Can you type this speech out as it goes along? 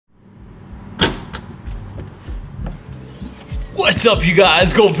What's up, you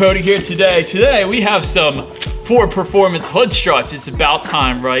guys? Gold Pony here today. Today we have some Ford Performance Hood Struts. It's about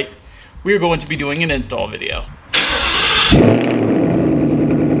time, right? We are going to be doing an install video.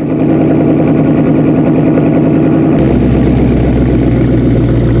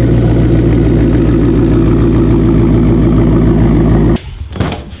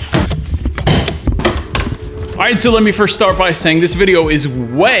 Alright, so let me first start by saying this video is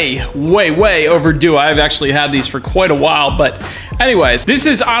way overdue. I've actually had these for quite a while, but anyways, this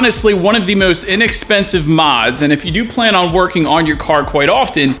is honestly one of the most inexpensive mods, and if you do plan on working on your car quite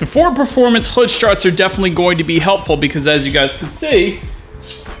often, the Ford Performance Hood Struts are definitely going to be helpful because, as you guys can see,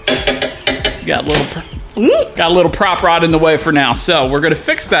 you got a little prop rod in the way for now. So we're gonna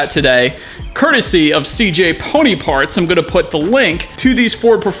fix that today, courtesy of CJ Pony Parts. I'm gonna put the link to these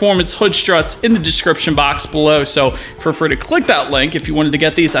Ford Performance Hood Struts in the description box below. So feel free to click that link if you wanted to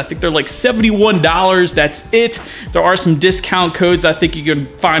get these. I think they're like $71, that's it. There are some discount codes I think you can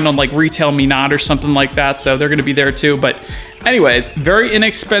find on like Retail Me Not or something like that. So they're gonna be there too. But anyways, very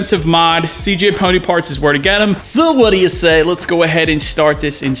inexpensive mod. CJ Pony Parts is where to get them. So what do you say? Let's go ahead and start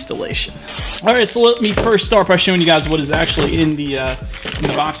this installation. All right, so let me first start by showing you guys what is actually in the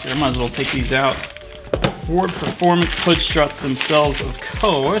box here. I might as well take these out. Ford Performance Hood Struts themselves, of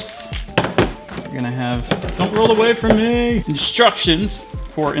course. You're gonna have, don't roll away from me, instructions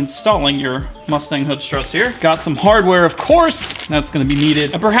for installing your Mustang hood struts here. Got some hardware, of course, that's gonna be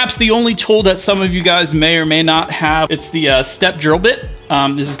needed. And perhaps the only tool that some of you guys may or may not have, it's the step drill bit.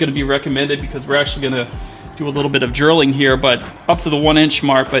 This is gonna be recommended because we're actually gonna do a little bit of drilling here, but up to the 1 inch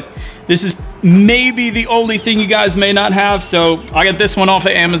mark. But this is maybe the only thing you guys may not have. So I got this one off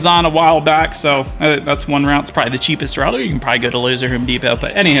of Amazon a while back. So that's one route. It's probably the cheapest route. Or you can probably go to Lowe's or Home Depot.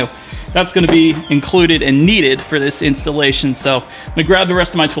 But anywho, that's going to be included and needed for this installation. So I'm going to grab the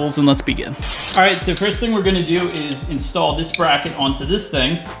rest of my tools and let's begin. All right, so first thing we're going to do is install this bracket onto this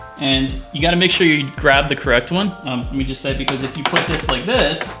thing. And you got to make sure you grab the correct one. Let me just say, because if you put this like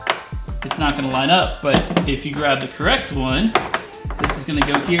this, it's not going to line up. But if you grab the correct one, this is going to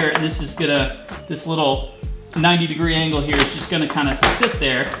go here, and this is going to, this little 90-degree angle here is just going to kind of sit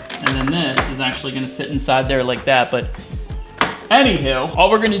there, and then this is actually going to sit inside there like that. But anyhow, all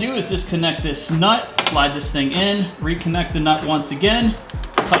we're going to do is disconnect this nut, slide this thing in, reconnect the nut once again,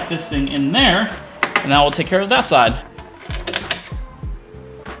 tuck this thing in there, and that will take care of that side.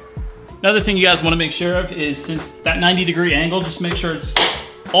 Another thing you guys want to make sure of is, since that 90-degree angle, just make sure it's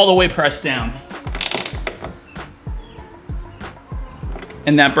all the way pressed down.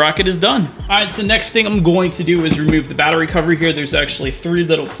 And that bracket is done. All right, so next thing I'm going to do is remove the battery cover here. There's actually 3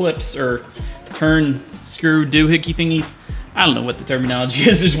 little clips or turn screw doohickey thingies. I don't know what the terminology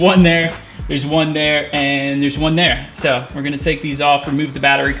is. There's one there, there's one there, and there's one there. So we're gonna take these off, remove the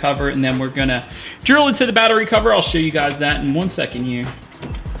battery cover, and then we're gonna drill into the battery cover. I'll show you guys that in 1 second here.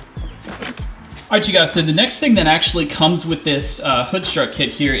 All right, you guys, so the next thing that actually comes with this hood strut kit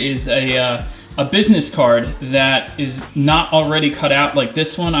here is a business card that is not already cut out like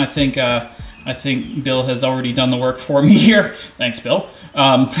this one. I think Bill has already done the work for me here. Thanks, Bill.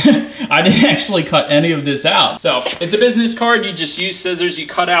 I didn't actually cut any of this out. So it's a business card. You just use scissors. You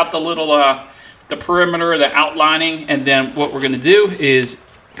cut out the little, the perimeter, the outlining, and then what we're gonna do is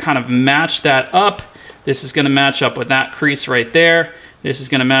kind of match that up. This is gonna match up with that crease right there. This is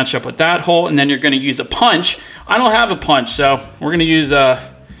gonna match up with that hole, and then you're gonna use a punch. I don't have a punch, so we're gonna use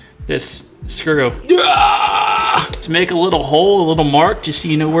this screw to make a little hole, a little mark, just so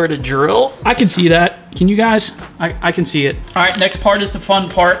you know where to drill. I can see that. Can you guys? I can see it. All right, next part is the fun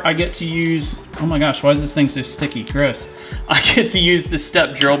part. I get to use, oh my gosh, why is this thing so sticky? Gross. I get to use the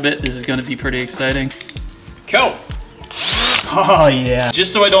step drill bit. This is gonna be pretty exciting. Cool. Oh yeah.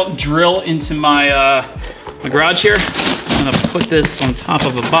 Just so I don't drill into my, my garage here, I'm gonna put this on top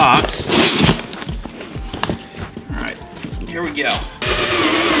of a box. All right, here we go.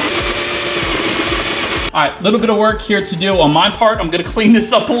 All right, a little bit of work here to do on my part. I'm gonna clean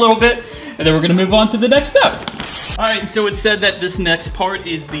this up a little bit, and then we're gonna move on to the next step. All right, so it said that this next part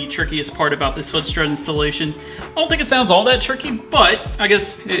is the trickiest part about this hood strut installation. I don't think it sounds all that tricky, but I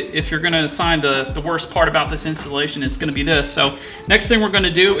guess if you're gonna assign the worst part about this installation, it's gonna be this. So next thing we're gonna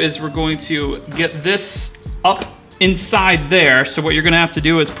do is we're going to get this up inside there. So what you're gonna have to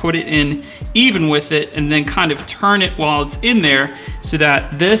do is put it in even with it and then kind of turn it while it's in there so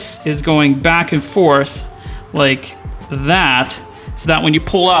that this is going back and forth like that, so that when you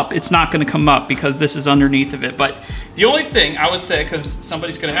pull up, it's not gonna come up because this is underneath of it. But the only thing I would say, because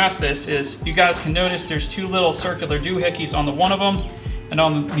somebody's gonna ask this, is you guys can notice there's 2 little circular doohickeys on the one of them, and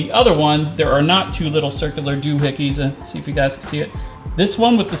on the other one, there are not 2 little circular doohickeys. See if you guys can see it. This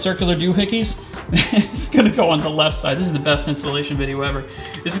one with the circular doohickeys, this is gonna go on the left side. This is the best installation video ever.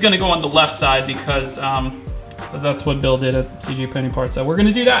 This is gonna go on the left side because that's what Bill did at CJ Pony Parts. So we're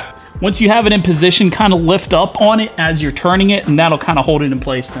gonna do that. Once you have it in position, kind of lift up on it as you're turning it, and that'll kind of hold it in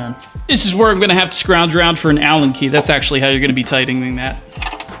place then. This is where I'm gonna have to scrounge around for an Allen key. That's actually how you're gonna be tightening that.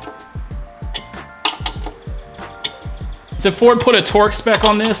 So Ford put a torque spec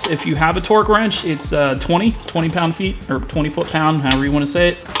on this. If you have a torque wrench, it's 20 pound-feet, or 20 foot-pound, however you want to say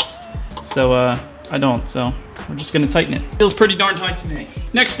it. So I don't, so we're just gonna tighten it. Feels pretty darn tight to me.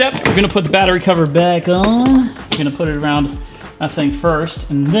 Next step, we're gonna put the battery cover back on. We're gonna put it around that thing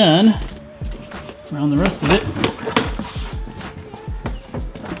first, and then around the rest of it.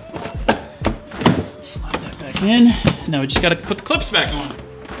 Slide that back in. Now we just gotta put the clips back on.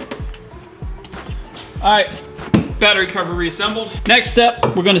 All right. Battery cover reassembled. Next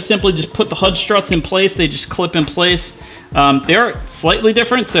step, we're gonna simply just put the HUD struts in place. They just clip in place. They are slightly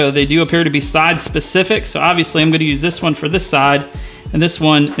different, so they do appear to be side specific. So obviously I'm gonna use this one for this side, and this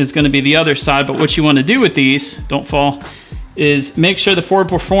one is gonna be the other side. But what you wanna do with these, don't fall, is make sure the Ford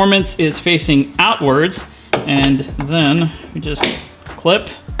Performance is facing outwards, and then we just clip,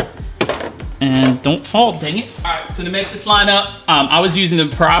 and don't fall, dang it. All right, so to make this line up, I was using the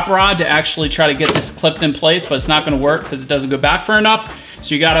prop rod to actually try to get this clipped in place, but it's not gonna work because it doesn't go back far enough.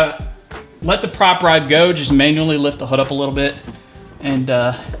 So you gotta let the prop rod go, just manually lift the hood up a little bit, and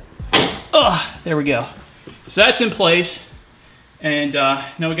there we go. So that's in place, and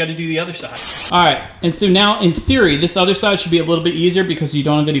now we gotta do the other side. All right, and so now in theory, this other side should be a little bit easier because you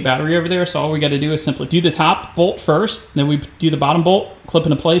don't have any battery over there, so all we gotta do is simply do the top bolt first, then we do the bottom bolt, clip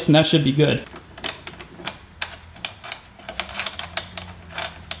into place, and that should be good.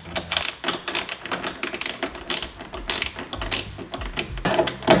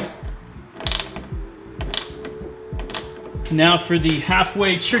 Now for the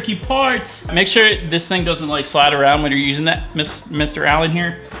halfway tricky part. Make sure this thing doesn't like slide around when you're using that, Mr. Allen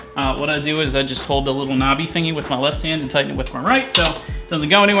here. What I do is I just hold the little knobby thingy with my left hand and tighten it with my right, so it doesn't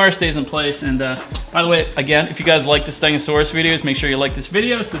go anywhere, stays in place. And by the way, again, if you guys like the Stegosaurus videos, make sure you like this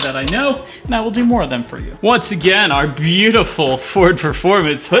video so that I know, and I will do more of them for you. Once again, our beautiful Ford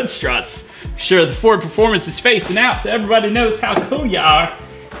Performance hood struts. Sure, the Ford Performance is facing out so everybody knows how cool you are.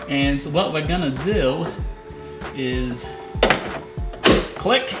 And what we're gonna do is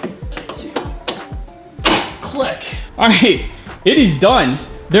click, click. All right, it is done.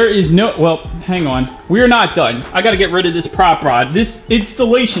 There is no, well, hang on. We are not done. I gotta get rid of this prop rod. This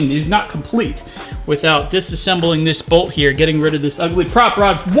installation is not complete without disassembling this bolt here, getting rid of this ugly prop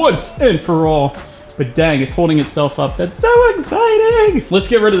rod once and for all. But dang, it's holding itself up. That's so exciting. Let's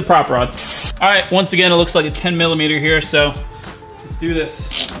get rid of the prop rod. All right, once again, it looks like a 10mm here, so let's do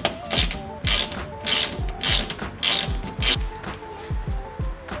this.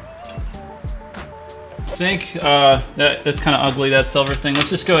 I think that's kind of ugly, that silver thing.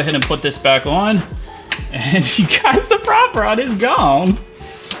 Let's just go ahead and put this back on. And you guys, the prop rod is gone.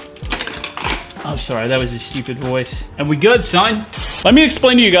 I'm sorry, that was a stupid voice. And we good, son? Let me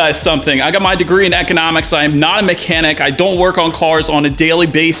explain to you guys something. I got my degree in economics. I am not a mechanic. I don't work on cars on a daily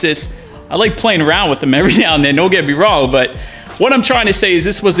basis. I like playing around with them every now and then, don't get me wrong, but what I'm trying to say is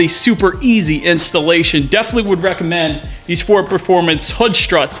this was a super easy installation. Definitely would recommend these Ford Performance hood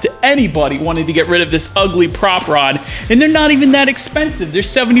struts to anybody wanting to get rid of this ugly prop rod. And they're not even that expensive. They're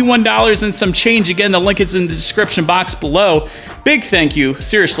 $71 and some change. Again, the link is in the description box below. Big thank you,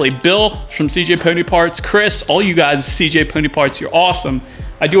 seriously, Bill from CJ Pony Parts, Chris, all you guys at CJ Pony Parts, you're awesome.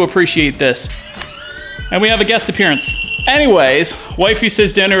 I do appreciate this. And we have a guest appearance. Anyways, wifey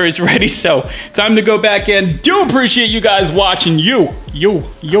says dinner is ready, so time to go back in. Do appreciate you guys watching.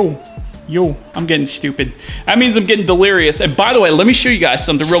 I'm getting stupid. That means I'm getting delirious. And by the way, let me show you guys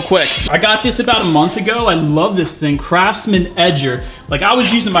something real quick. I got this about a month ago. I love this thing, Craftsman Edger. Like, I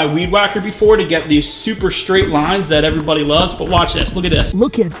was using my weed whacker before to get these super straight lines that everybody loves, but watch this, look at this.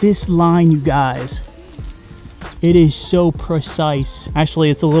 Look at this line, you guys. It is so precise. Actually,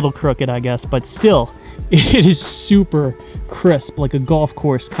 it's a little crooked, I guess, but still. It is super crisp, like a golf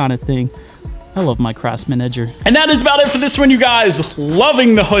course kind of thing. I love my Craftsman Edger. And that is about it for this one, you guys.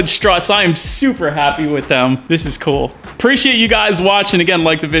 Loving the hood struts. I am super happy with them. This is cool. Appreciate you guys watching. Again,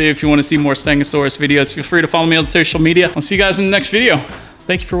 like the video if you want to see more Stegosaurus videos. Feel free to follow me on social media. I'll see you guys in the next video.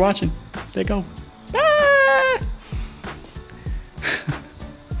 Thank you for watching. Stay go. Ah!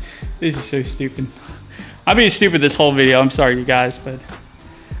 This is so stupid. I'm being stupid this whole video. I'm sorry, you guys, but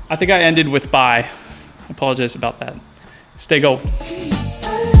I think I ended with bye. I apologize about that. Stay gold.